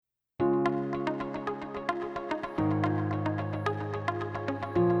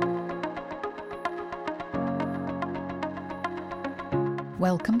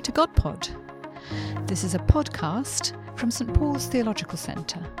Welcome to GodPod. This is a podcast from St Paul's Theological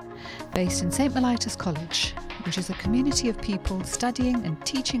Centre, based in St Mellitus College, which is a community of people studying and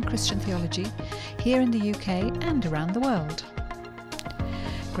teaching Christian theology here in the UK and around the world.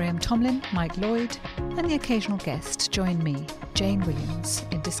 Graham Tomlin, Mike Lloyd, and the occasional guest join me, Jane Williams,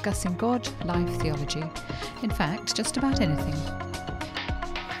 in discussing God, life, theology. In fact, just about anything.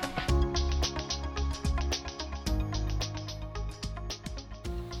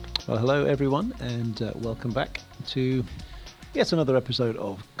 Well, hello everyone, and welcome back to yet another episode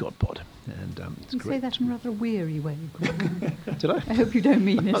of GodPod. And it's you great. say that in a rather weary way, Graham. Did I? I hope you don't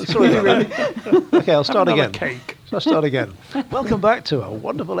mean it. Oh, sorry about that. Okay, I'll start again. Cake. So I'll start again. Welcome back to a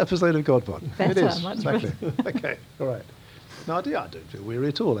wonderful episode of GodPod. Better, it is, much exactly. Okay, all right. No, I don't feel weary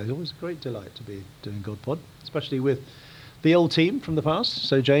at all. It's always a great delight to be doing GodPod, especially with the old team from the past,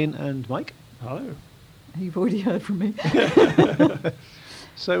 so Jane and Mike. Hello. You've already heard from me.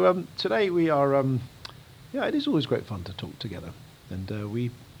 So today we are, it is always great fun to talk together. And we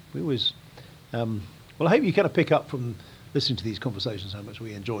always, well, I hope you kind of pick up from listening to these conversations how much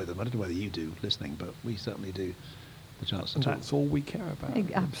we enjoy them. I don't know whether you do listening, but we certainly do the chance to And talk. that's all we care about.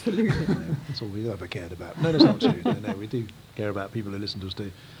 Absolutely. That's all we ever cared about. No, that's not true. No, we do care about people who listen to us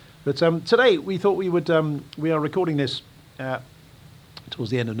too. But today we thought we would, we are recording this towards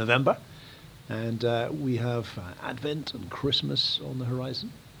the end of November. And we have Advent and Christmas on the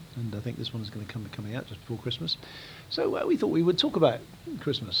horizon. And I think this one is going to be coming out just before Christmas. So we thought we would talk about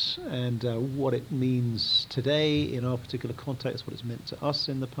Christmas and what it means today in our particular context, what it's meant to us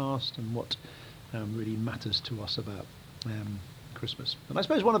in the past, and what really matters to us about Christmas. And I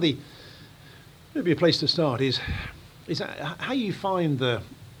suppose maybe a place to start is how you find the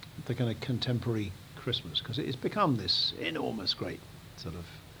kind of contemporary Christmas, because it has become this enormous, great sort of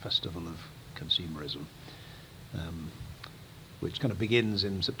festival of consumerism, which kind of begins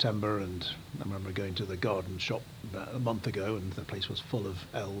in September. And I remember going to the garden shop about a month ago, and the place was full of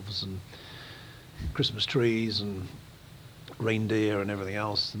elves and Christmas trees and reindeer and everything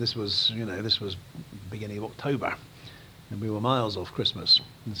else. And this was beginning of October, and we were miles off Christmas.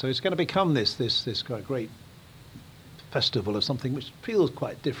 And so it's going to become this kind of great festival of something which feels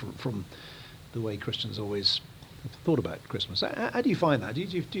quite different from the way Christians always have thought about Christmas. How do you find that? Do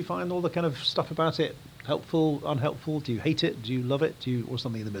you find all the kind of stuff about it helpful, unhelpful? Do you hate it? Do you love it? or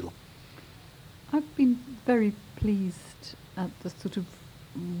something in the middle? I've been very pleased at the sort of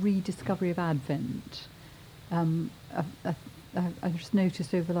rediscovery of Advent. I've just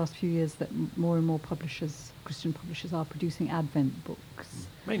noticed over the last few years that more and more Christian publishers are producing Advent books.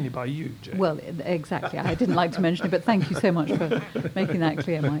 Mainly by you, Jane. Well, exactly. I didn't like to mention it, but thank you so much for making that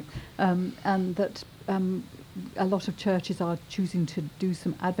clear, Mike. And that a lot of churches are choosing to do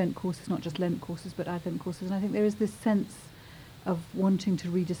some Advent courses, not just Lent courses, but Advent courses. And I think there is this sense of wanting to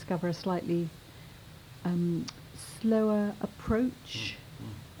rediscover a slightly slower approach,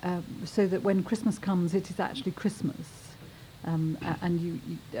 so that when Christmas comes, it is actually Christmas.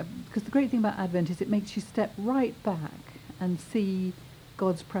 Because the great thing about Advent is it makes you step right back and see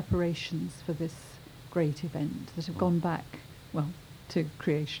God's preparations for this great event that have gone back, to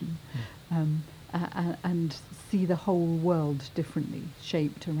creation. And see the whole world differently,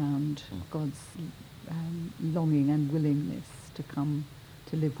 shaped around God's longing and willingness to come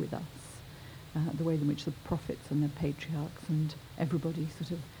to live with us. The way in which the prophets and the patriarchs and everybody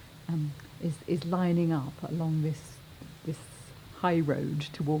sort of is lining up along this high road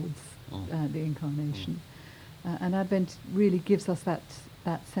towards the incarnation. And Advent really gives us that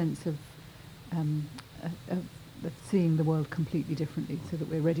sense of seeing the world completely differently, so that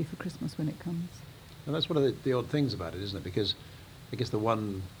we're ready for Christmas when it comes. And that's one of the odd things about it, isn't it? Because I guess the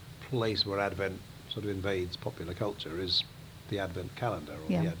one place where Advent sort of invades popular culture is the Advent calendar or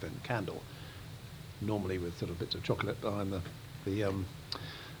the Advent candle, normally with sort of bits of chocolate behind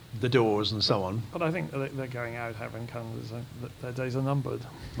the doors and so on. But I think they're going out having calendars. Their days are numbered.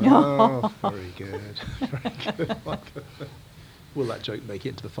 Oh, very good. Very good. Will that joke make it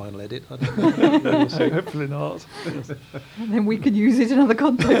into the final edit? I don't know. We'll see. Hopefully not. And then we can use it in other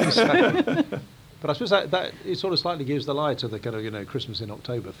contexts. But I suppose that it sort of slightly gives the lie to the kind of Christmas in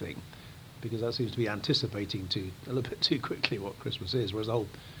October thing, because that seems to be anticipating a little bit too quickly what Christmas is, whereas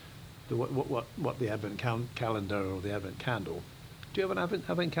what the Advent calendar or the Advent candle. Do you have an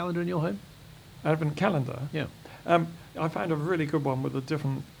Advent calendar in your home? Advent calendar? Yeah. I found a really good one with a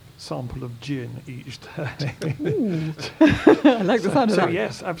different sample of gin each day. I like the sound of that.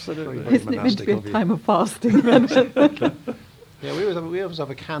 Yes, absolutely. Isn't it meant to be a time of fasting? Yeah, we always have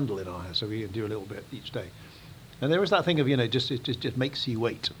a candle in our house, so we do a little bit each day. And there is that thing of, it just makes you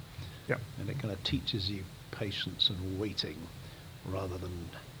wait. Yeah. And it kind of teaches you patience and waiting. rather than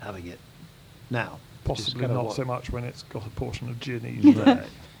having it now. Possibly not so much when it's got a portion of gin each Yeah, day.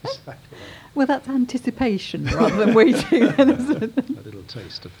 exactly. Well, that's anticipation rather than waiting, then, isn't it? A little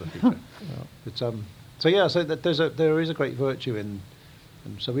taste of the future. But, so there is a great virtue in,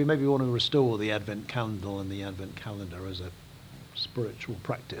 and so we maybe want to restore the Advent candle and the Advent calendar as a spiritual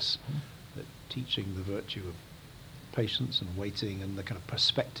practice, that teaching the virtue of patience and waiting and the kind of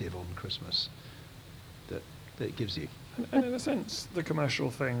perspective on Christmas that it gives you. And in a sense, the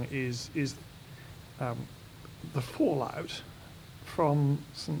commercial thing is the fallout from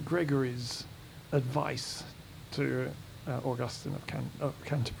St. Gregory's advice to Augustine of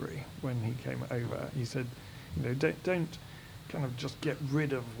Canterbury when he came over. He said, don't kind of just get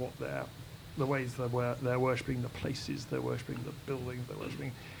rid of what the ways they're worshipping, the places they're worshipping, the buildings they're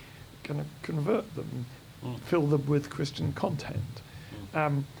worshipping, kind of convert them, fill them with Christian content.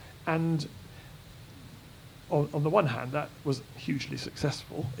 And on the one hand, that was hugely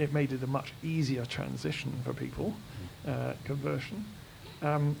successful. It made it a much easier transition for people, conversion.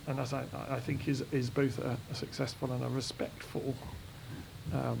 And as I think is both a successful and a respectful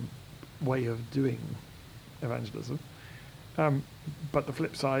way of doing evangelism. But the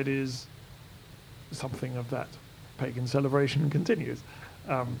flip side is something of that pagan celebration continues.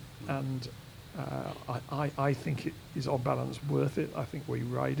 I think it is on balance worth it. I think we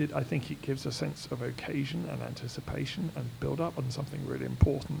ride it. I think it gives a sense of occasion and anticipation and build up on something really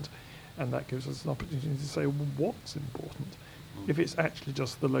important. And that gives us an opportunity to say, well, what's important? If it's actually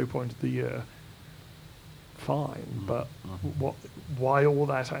just the low point of the year, fine. But why all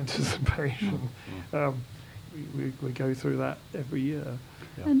that anticipation? We go through that every year.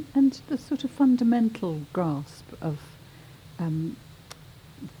 Yeah. And the sort of fundamental grasp of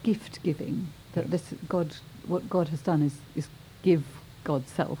gift giving, that what God has done is give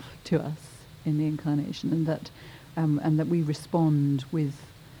God's self to us in the incarnation, and that we respond with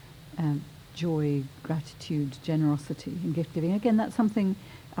joy, gratitude, generosity in gift giving. Again, that's something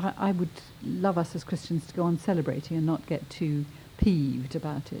I would love us as Christians to go on celebrating and not get too peeved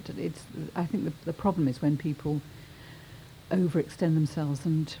about it. I think the problem is when people overextend themselves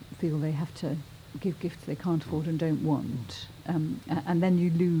and feel they have to give gifts they can't afford and don't want, and then you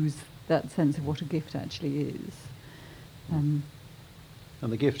lose that sense of what a gift actually is. And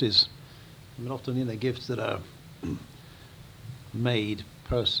the gift is, often gifts that are made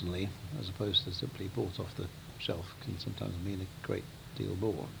personally as opposed to simply bought off the shelf can sometimes mean a great deal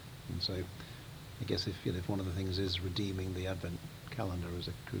more. And so I guess if one of the things is redeeming the Advent calendar as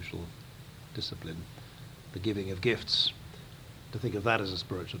a crucial discipline, the giving of gifts, to think of that as a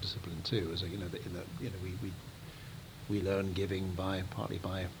spiritual discipline too, as we learn giving partly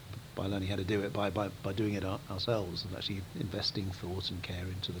by learning how to do it, by doing it ourselves, and actually investing thought and care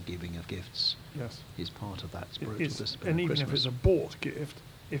into the giving of gifts. Yes, is part of that spiritual discipline. And even Christmas. if it's a bought gift,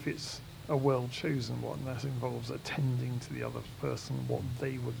 if it's a well-chosen one, that involves attending to the other person, what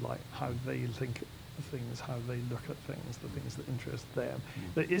they would like, how they think of things, how they look at things, the things that interest them.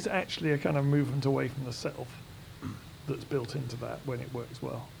 There is actually a kind of movement away from the self that's built into that when it works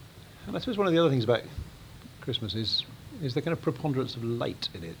well. And I suppose one of the other things about Christmas is the kind of preponderance of light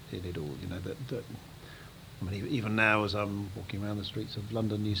in it all. That I mean, even now as I'm walking around the streets of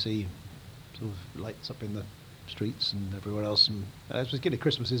London, you see sort of lights up in the streets and everywhere else. And I suppose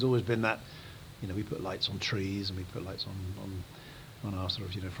Christmas has always been that. We put lights on trees and we put lights on our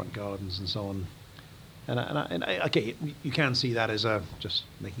sort of front gardens and so on. And okay, you can see that as just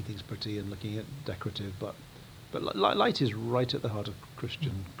making things pretty and looking at decorative, but light is right at the heart of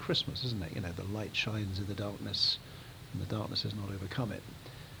Christian Christmas, isn't it? The light shines in the darkness, and the darkness has not overcome it.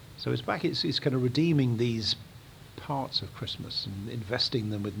 So it's kind of redeeming these parts of Christmas and investing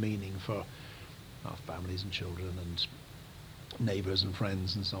them with meaning for our families and children and neighbours and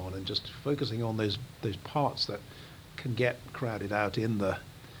friends and so on, and just focusing on those parts that can get crowded out in the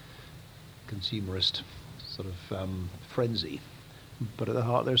consumerist sort of frenzy. But at the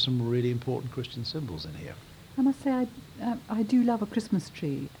heart, there's some really important Christian symbols in here. I must say, I do love a Christmas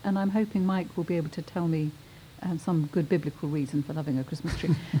tree, and I'm hoping Mike will be able to tell me some good biblical reason for loving a Christmas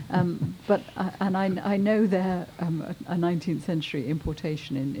tree. I know they're a 19th century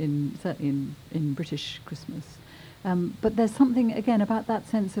importation certainly in British Christmas. But there's something again about that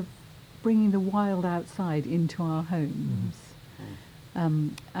sense of bringing the wild outside into our homes,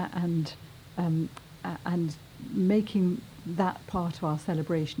 and making that part of our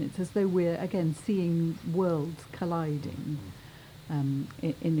celebration. It's as though we're again seeing worlds colliding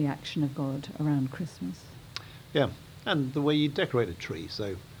in the action of God around Christmas. Yeah, and the way you decorate a tree,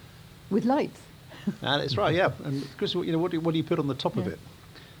 so with lights. And it's right, yeah. And Chris, what do you put on the top of it?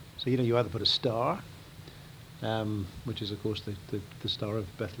 So you either put a star, which is, of course, the Star of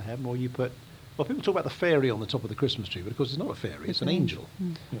Bethlehem. Or you put, well, people talk about the fairy on the top of the Christmas tree, but of course it's not a fairy, it's an angel.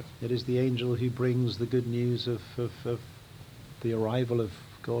 Yes. It is the angel who brings the good news of the arrival of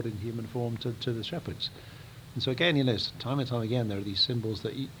God in human form to the shepherds. And so again, time and time again, there are these symbols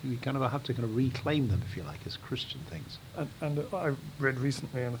that you kind of have to kind of reclaim them, if you like, as Christian things. And I read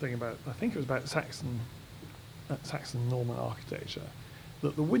recently anything about, I think it was about Saxon Norman architecture,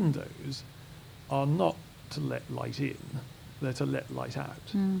 that the windows are not to let light in, they're to let light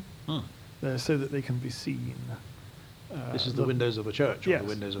out. They're so that they can be seen. This is the windows of a church, or yes, the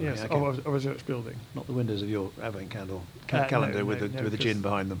windows of, yes, okay. of a church building. Not the windows of your Advent calendar No, with the gin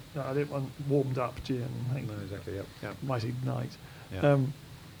behind them. No, I didn't want warmed up gin. No, exactly. Yep. Might ignite. Yeah.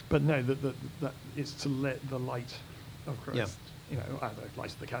 But no, that it's to let the light of Christ, and the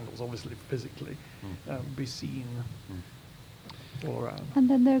light of the candles, obviously physically, be seen all around. And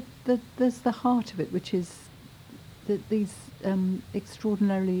then there's the heart of it, which is these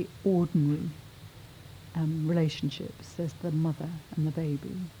extraordinarily ordinary relationships. There's the mother and the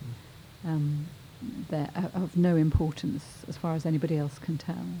baby. They're of no importance as far as anybody else can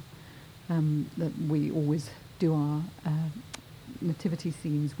tell. That we always do our nativity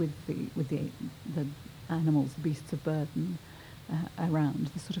scenes with the animals, the beasts of burden around,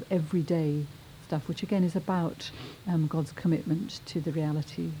 the sort of everyday stuff, which again is about God's commitment to the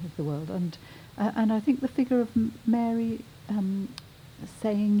reality of the world. And I think the figure of Mary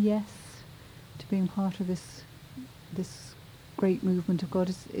saying yes to being part of this great movement of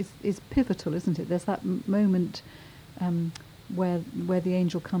God is pivotal, isn't it? There's that moment where the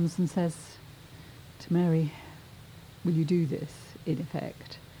angel comes and says to Mary, "Will you do this?" In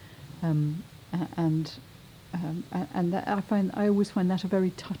effect, and that I always find that a very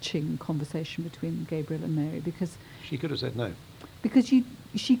touching conversation between Gabriel and Mary, because She could have said no. Because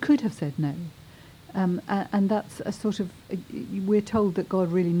she could have said no, and that's a sort of, we're told that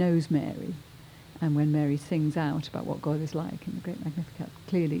God really knows Mary. And when Mary sings out about what God is like in the Great Magnificat,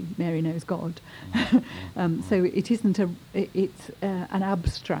 clearly Mary knows God. So it isn't it's an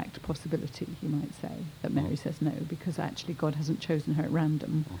abstract possibility, you might say, that Mary says no, because actually God hasn't chosen her at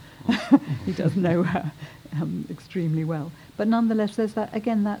random. He does know her extremely well. But nonetheless, there's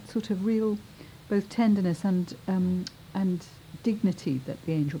that sort of real, both tenderness and dignity that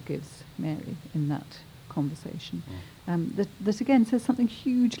the angel gives Mary in that conversation. That again says something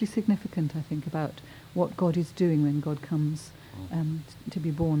hugely significant, I think, about what God is doing when God comes to be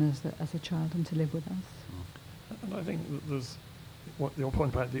born as a child and to live with us. And I think that there's what your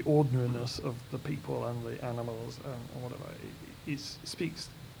point about the ordinariness of the people and the animals and whatever. It speaks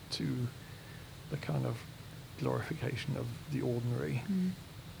to the kind of glorification of the ordinary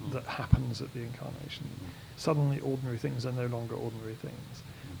that happens at the incarnation. Suddenly, ordinary things are no longer ordinary things.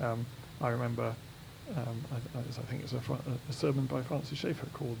 I remember. I think it's a sermon by Francis Schaeffer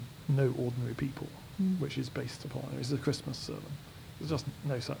called "No Ordinary People," which is based upon. It's a Christmas sermon. There's just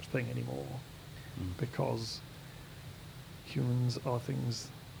no such thing anymore, because humans are things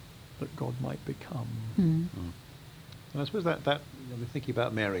that God might become. And I suppose that we're thinking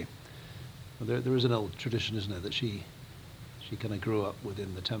about Mary. Well, there is an old tradition, isn't there, that she kind of grew up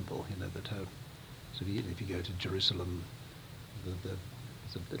within the temple. That her. So if you go to Jerusalem, there's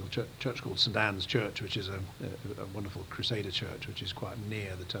a little church called St Anne's Church, which is a wonderful Crusader church, which is quite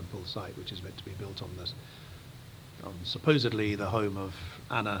near the temple site, which is meant to be built on supposedly the home of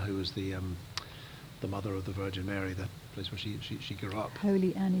Anna, who was the mother of the Virgin Mary, the place where she grew up.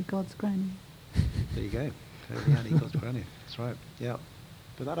 Holy Annie, God's granny. There you go, Holy Annie, God's granny. That's right. Yeah,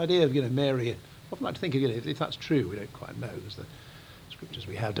 but that idea of Mary, I often like to think of if that's true, we don't quite know, because the scriptures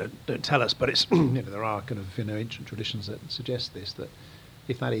we have don't tell us, but it's there are kind of ancient traditions that suggest this, that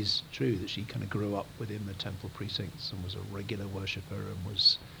if that is true, that she kind of grew up within the temple precincts and was a regular worshipper and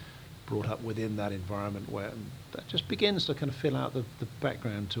was brought up within that environment, where that just begins to kind of fill out the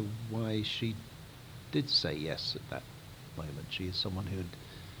background to why she did say yes at that moment. She is someone who had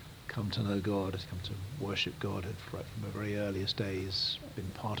come to know God, had come to worship God, had right from her very earliest days been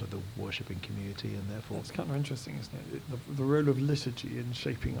part of the worshipping community, and therefore... It's kind of interesting, isn't it? The role of liturgy in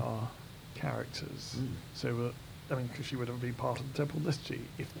shaping our characters. So because she would have been part of the temple liturgy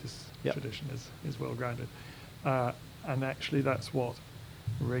if this tradition is well grounded. And actually that's what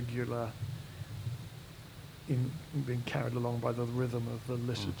regular, in being carried along by the rhythm of the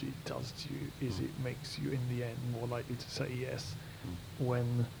liturgy does to you, is it makes you in the end more likely to say yes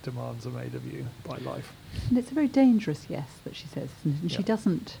when demands are made of you by life. And it's a very dangerous yes that she says, isn't it? And she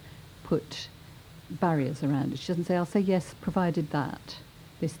doesn't put barriers around it. She doesn't say, I'll say yes provided that.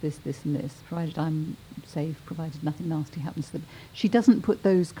 This, and this, provided I'm safe, provided nothing nasty happens to them. She doesn't put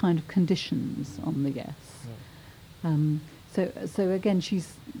those kind of conditions on the yes. So again,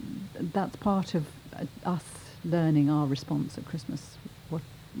 that's part of us learning our response at Christmas. What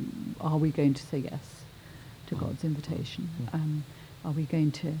are we going to say yes to God's invitation? Are we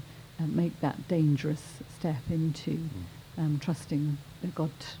going to make that dangerous step into trusting that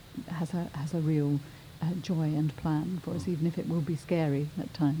God has a real joy and plan for us, even if it will be scary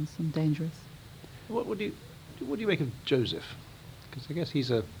at times and dangerous? What do you make of Joseph? Because I guess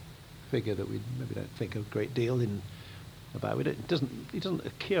he's a figure that we maybe don't think a great deal about. He doesn't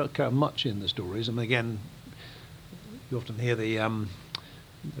occur much in the stories. And again, you often hear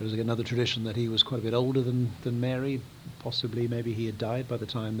there's another tradition that he was quite a bit older than Mary. Possibly, maybe he had died by the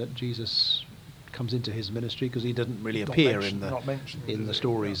time that Jesus comes into his ministry, because he doesn't really appear in the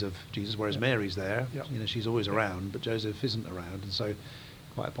stories of Jesus, whereas Mary's there. Yeah. She's always around, but Joseph isn't around, and so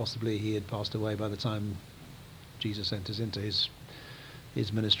quite possibly he had passed away by the time Jesus enters into his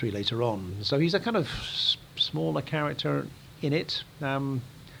ministry later on. So he's a kind of smaller character in it.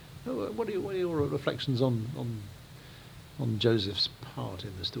 What are your reflections on Joseph's part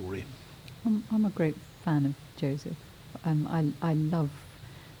in the story? I'm a great fan of Joseph. I love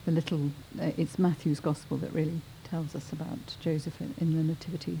the little. It's Matthew's Gospel that really tells us about Joseph in the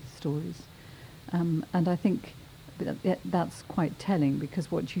nativity stories, and I think that's quite telling,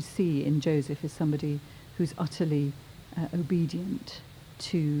 because what you see in Joseph is somebody who's utterly obedient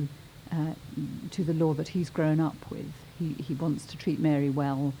to the law that he's grown up with. He wants to treat Mary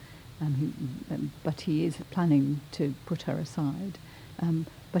well, but he is planning to put her aside.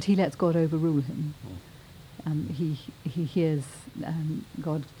 But he lets God overrule him. He hears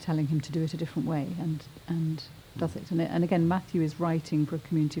God telling him to do it a different way, and does it. And again, Matthew is writing for a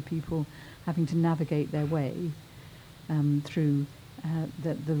community of people having to navigate their way through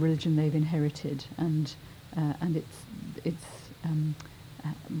the religion they've inherited, and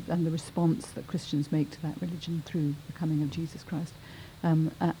the response that Christians make to that religion through the coming of Jesus Christ.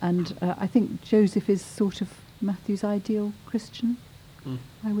 I think Joseph is sort of Matthew's ideal Christian,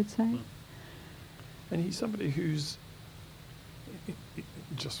 I would say. And he's somebody who's,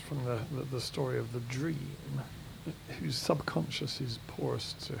 just from the story of the dream, whose subconscious is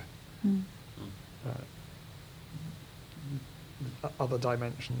porous to other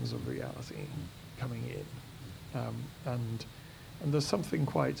dimensions of reality coming in. And there's something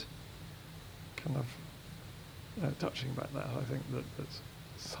quite kind of touching about that. I think that's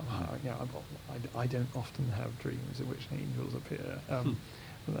somehow, I don't often have dreams in which angels appear.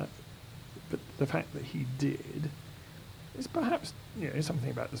 But the fact that he did is perhaps something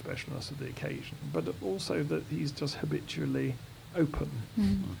about the specialness of the occasion, but also that he's just habitually open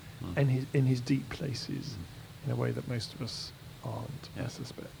in his deep places in a way that most of us aren't, I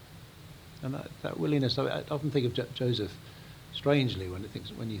suspect. And that willingness, I often think of Joseph strangely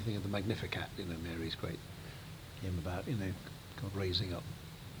when you think of the Magnificat, Mary's great hymn about God raising up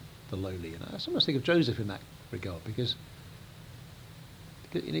the lowly, and I sometimes think of Joseph in that regard, because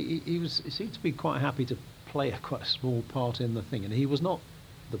he seemed to be quite happy to play quite a small part in the thing, and he was not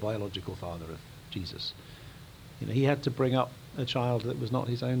the biological father of Jesus. He had to bring up a child that was not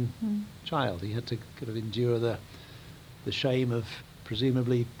his own child. He had to kind of endure the shame of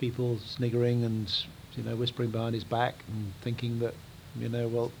presumably people sniggering and whispering behind his back and thinking that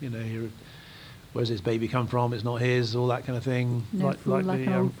here, where's this baby come from? It's not his, all that kind of thing. No fool like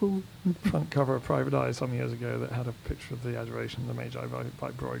an old fool. Front cover of Private Eye some years ago that had a picture of the Adoration of the Magi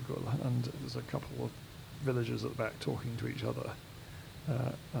by Bruegel, and there's a couple of villagers at the back talking to each other,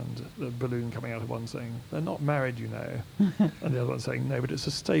 and the balloon coming out of one saying, "They're not married, and the other one saying, "No, but it's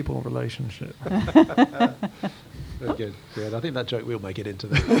a stable relationship." Very good. Yeah, I think that joke will make it into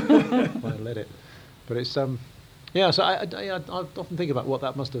the final edit. But it's so I often think about what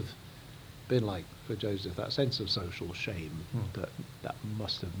that must have been like for Joseph, that sense of social shame that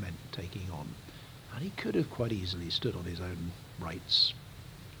must have meant taking on. And he could have quite easily stood on his own rights.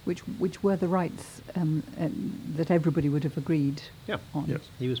 Which were the rights that everybody would have agreed on. Yes.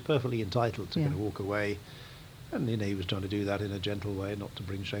 He was perfectly entitled to kind of walk away, and he was trying to do that in a gentle way, not to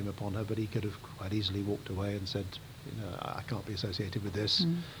bring shame upon her, but he could have quite easily walked away and said, I can't be associated with this.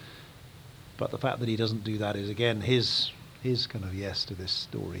 But the fact that he doesn't do that is, again, his kind of yes to this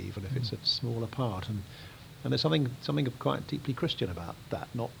story, even if it's a smaller part, and there's something quite deeply Christian about that,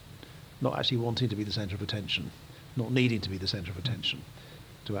 not actually wanting to be the centre of attention, not needing to be the centre of attention,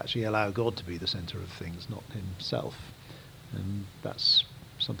 to actually allow God to be the centre of things, not himself. And that's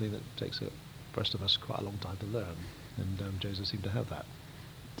something that takes the rest of us quite a long time to learn, and Joseph seemed to have that.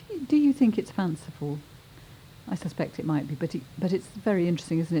 Do you think it's fanciful? I suspect it might be, but it's very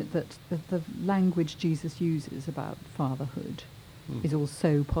interesting, isn't it, that the language Jesus uses about fatherhood is all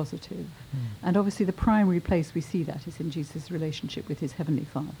so positive. And obviously the primary place we see that is in Jesus' relationship with his Heavenly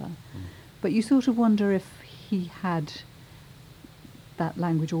Father. But you sort of wonder if he had that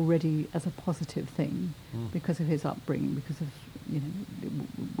language already as a positive thing because of his upbringing, because of,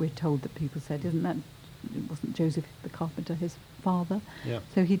 we're told that people said, wasn't Joseph the carpenter his father? Yeah.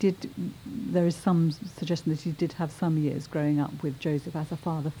 So there is some suggestion that he did have some years growing up with Joseph as a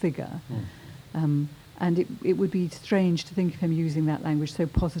father figure. And it would be strange to think of him using that language so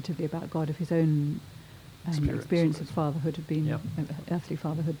positively about God if his own experience of fatherhood had been, earthly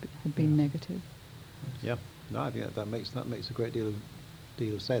fatherhood had been negative. Yeah, no, I think that makes a great deal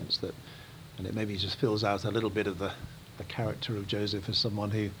of sense. And it maybe just fills out a little bit of the character of Joseph as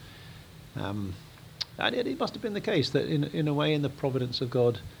someone who, and it must have been the case that in a way, in the providence of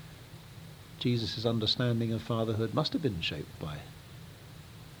God, Jesus' understanding of fatherhood must have been shaped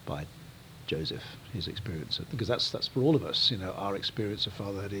by Joseph, his experience, because that's for all of us. Our experience of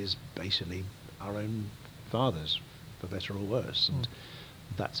fatherhood is basically our own fathers, for better or worse, and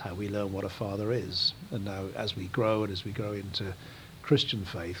that's how we learn what a father is. And now, as we grow into Christian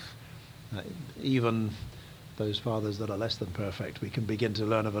faith, even those fathers that are less than perfect, we can begin to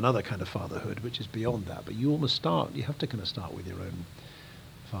learn of another kind of fatherhood, which is beyond that. But you have to kind of start with your own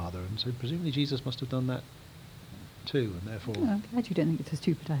father, and so presumably Jesus must have done that too, and therefore... I'm glad you don't think it's a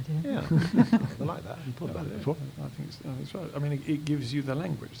stupid idea. Yeah, I like that. I hadn't thought about it before. I think it's right. I mean, it gives you the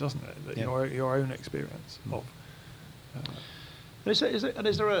language, doesn't it? That your own experience of...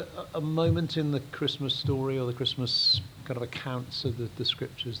 Is there a moment in the Christmas story or the Christmas kind of accounts of the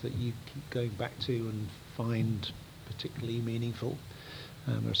scriptures that you keep going back to and find particularly meaningful?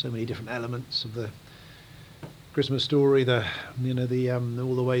 There are so many different elements of the Christmas story,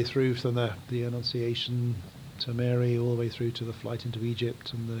 all the way through from the Annunciation to Mary, all the way through to the flight into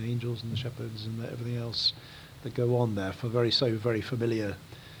Egypt and the angels and the shepherds and everything else that go on there, for very familiar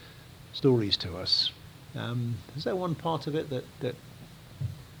stories to us. Is there one part of it that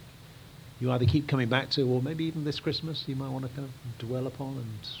you either keep coming back to, or maybe even this Christmas you might want to kind of dwell upon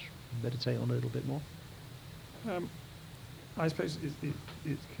and meditate on a little bit more? I suppose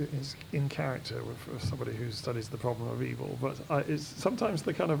it's in character for somebody who studies the problem of evil, but it's sometimes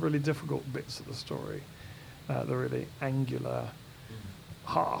the kind of really difficult bits of the story, the really angular,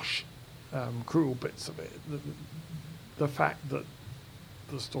 harsh, cruel bits of it. The fact that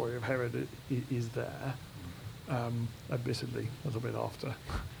the story of Herod is there, admittedly a little bit after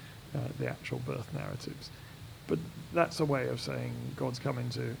the actual birth narratives. But that's a way of saying God's come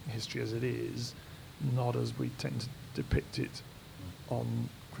into history as it is, not as we tend to depict it on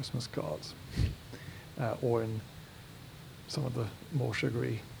Christmas cards or in some of the more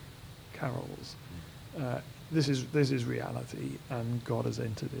sugary carols. This is reality, and God has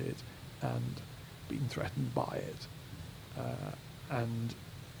entered it and been threatened by it. And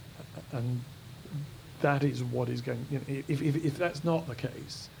that is what is going. If that's not the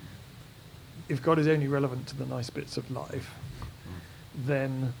case, if God is only relevant to the nice bits of life,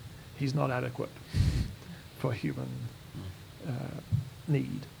 then he's not adequate for human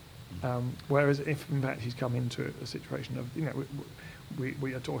need. Whereas if in fact he's come into a situation of,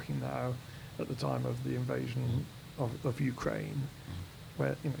 we are talking now at the time of the invasion of Ukraine,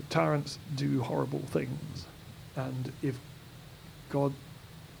 where tyrants do horrible things, and if God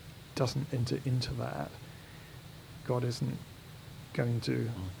doesn't enter into that, God isn't going to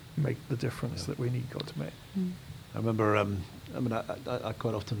make the difference that we need God to make. I remember, I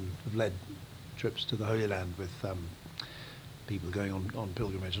quite often have led trips to the Holy Land with people going on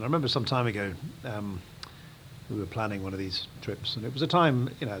pilgrimage. And I remember some time ago, we were planning one of these trips, and it was a time,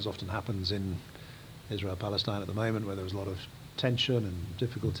 as often happens in Israel-Palestine at the moment, where there was a lot of tension and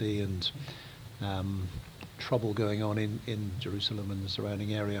difficulty and trouble going on in Jerusalem and the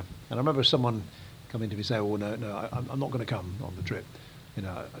surrounding area. And I remember someone coming to me saying, "Oh no, I'm not going to come on the trip,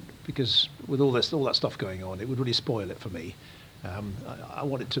 because with all that stuff going on, it would really spoil it for me. I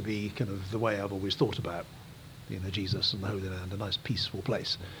want it to be kind of the way I've always thought about, Jesus and the Holy Land, a nice peaceful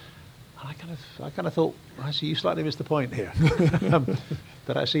place." And I kind of thought, actually, you slightly missed the point here.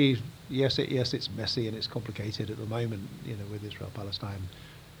 That actually, yes, it's messy and it's complicated at the moment, with Israel-Palestine.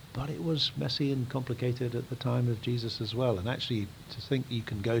 But it was messy and complicated at the time of Jesus as well. And actually, to think you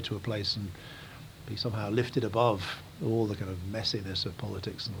can go to a place and be somehow lifted above all the kind of messiness of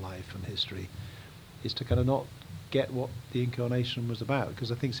politics and life and history is to kind of not get what the incarnation was about. Because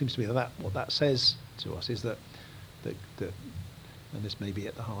I think it seems to me that what that says to us is that and this may be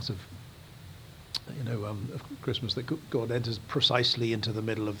at the heart of Christmas, that God enters precisely into the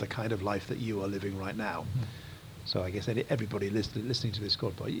middle of the kind of life that you are living right now. So I guess everybody listening to this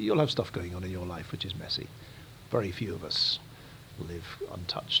GodPod, you'll have stuff going on in your life which is messy. Very few of us live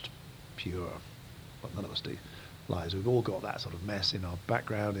untouched, pure, well, none of us do, lives. We've all got that sort of mess in our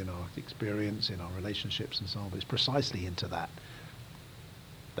background, in our experience, in our relationships and so on. But it's precisely into that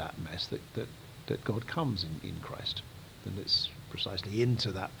mess that God comes in Christ. And it's precisely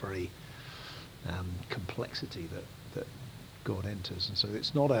into that very complexity that God enters. And so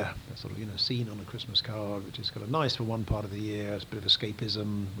it's not a sort of scene on a Christmas card, which is kind of nice for one part of the year. It's a bit of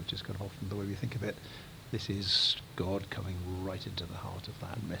escapism, which is kind of often the way we think of it. This is God coming right into the heart of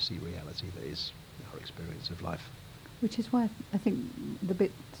that messy reality that is our experience of life. Which is why I think the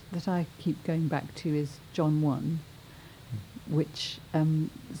bit that I keep going back to is John 1, which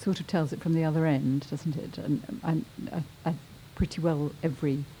sort of tells it from the other end, doesn't it? And I pretty well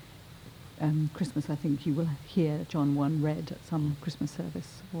every Christmas, I think you will hear John 1 read at some Christmas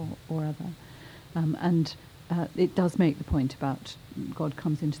service or other. And it does make the point about God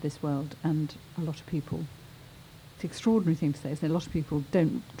comes into this world, and a lot of people, it's an extraordinary thing to say, isn't it? A lot of people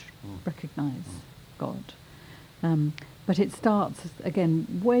don't recognise God. But it starts,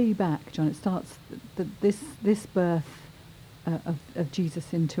 again, way back, John. It starts this birth of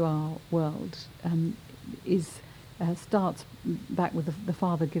Jesus into our world starts back with the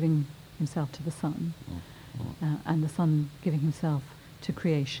Father giving himself to the Son, and the Son giving himself to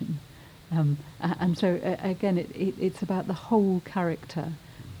creation. And so, again, it's about the whole character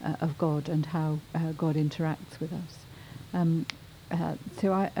of God and how God interacts with us.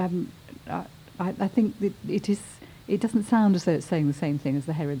 So I think that it doesn't sound as though it's saying the same thing as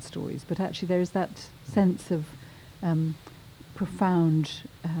the Herod stories, but actually there is that sense of profound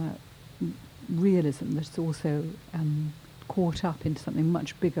realism that's also caught up into something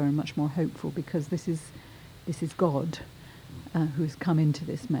much bigger and much more hopeful, because this is God who has come into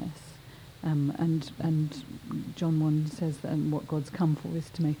this mess. And John 1 says that what God's come for is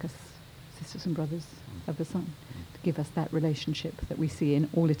to make us sisters and brothers of the Son, to give us that relationship that we see in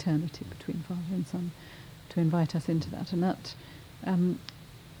all eternity between Father and Son, to invite us into that. And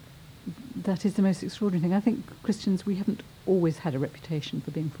that is the most extraordinary thing. I think Christians, we haven't always had a reputation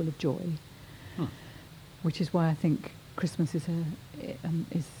for being full of joy, which is why I think Christmas is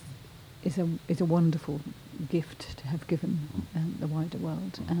a wonderful gift to have given the wider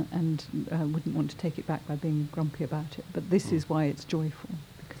world, and wouldn't want to take it back by being grumpy about it. But this is why it's joyful,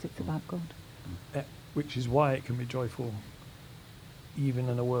 because it's about God. Which is why it can be joyful even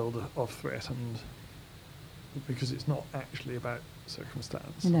in a world of threat, and because it's not actually about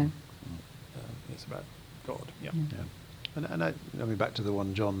circumstance. No. It's about God. Yeah. And I mean, back to the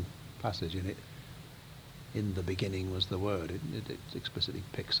 1 John passage, in the beginning was the Word. It explicitly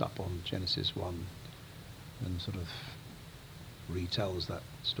picks up on Genesis 1 and sort of retells that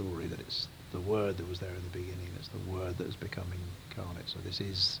story, that it's the Word that was there in the beginning, it's the Word that has become incarnate. So this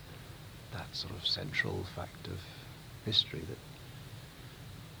is that sort of central fact of history, that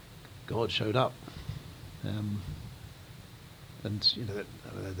God showed up. And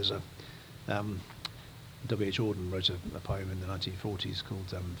there's a W.H. Auden wrote a poem in the 1940s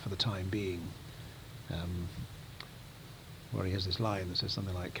called "For the Time Being," where he has this line that says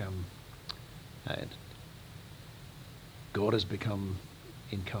something like, "God has become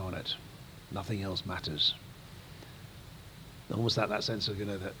incarnate. Nothing else matters." Almost that sense of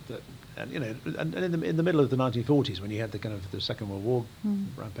and in the middle of the 1940s, when you had the kind of the Second World War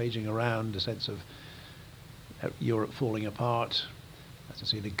rampaging around, a sense of Europe falling apart, as to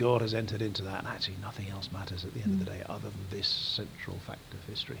see that God has entered into that, and actually nothing else matters at the end of the day other than this central fact of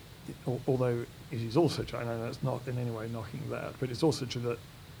history. Although it is also true, I know that's not in any way knocking that, but it's also true that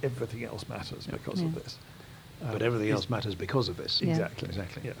everything else matters because of this. But everything else matters because of this. Yeah.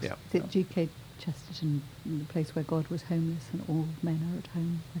 Exactly. Yes. Yeah. Is it G.K. Chesterton, the place where God was homeless and all men are at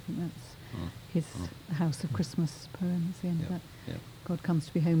home? I think that's his House of Christmas poem, is the end of that. Yeah. God comes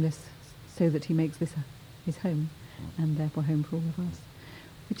to be homeless so that he makes this his home, and therefore home for all of us.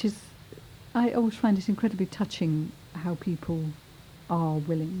 Which is, I always find it incredibly touching how people are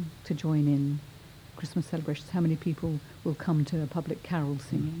willing to join in Christmas celebrations, how many people will come to a public carol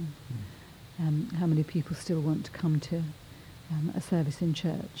singing, how many people still want to come to a service in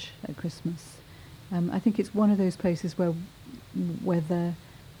church at Christmas. I think it's one of those places where the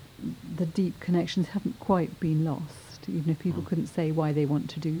deep connections haven't quite been lost, even if people couldn't say why they want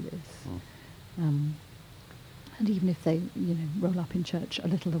to do this. And even if they, roll up in church a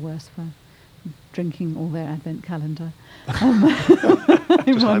little the worse for drinking all their Advent calendar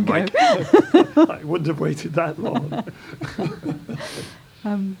in one go. I wouldn't have waited that long.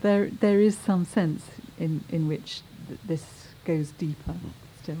 There is some sense in which this goes deeper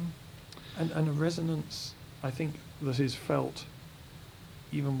still. And a resonance, I think, that is felt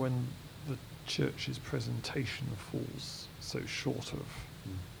even when the church's presentation falls so short of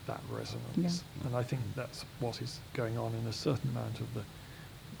that resonance. Yeah. And I think that's what is going on in a certain amount of the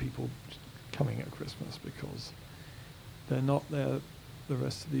people coming at Christmas, because they're not there the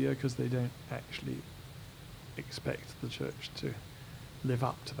rest of the year because they don't actually expect the church to live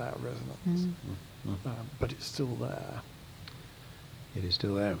up to that resonance. But it's still there. It is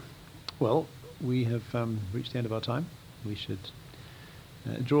still there. Well, we have reached the end of our time. We should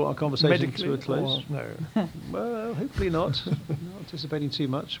draw our conversation Medically to a close. or no? Well, hopefully not. Not anticipating too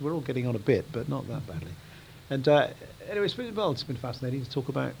much. We're all getting on a bit, but not that badly. And anyway, it's been fascinating to talk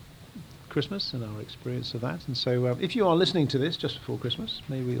about Christmas and our experience of that. And so if you are listening to this just before Christmas,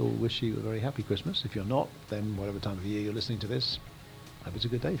 may we all wish you a very happy Christmas. If you're not, then whatever time of year you're listening to this, I hope it's a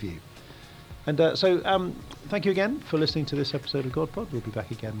good day for you. And so thank you again for listening to this episode of GodPod. We'll be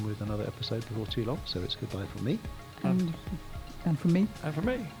back again with another episode before too long. So it's goodbye from me. And from me. And from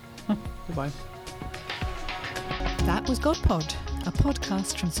me. Goodbye. That was GodPod, a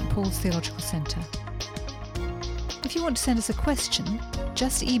podcast from St Paul's Theological Centre. If you want to send us a question,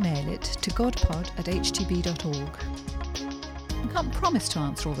 just email it to godpod@htb.org. We can't promise to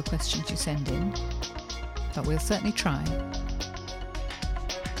answer all the questions you send in, but we'll certainly try.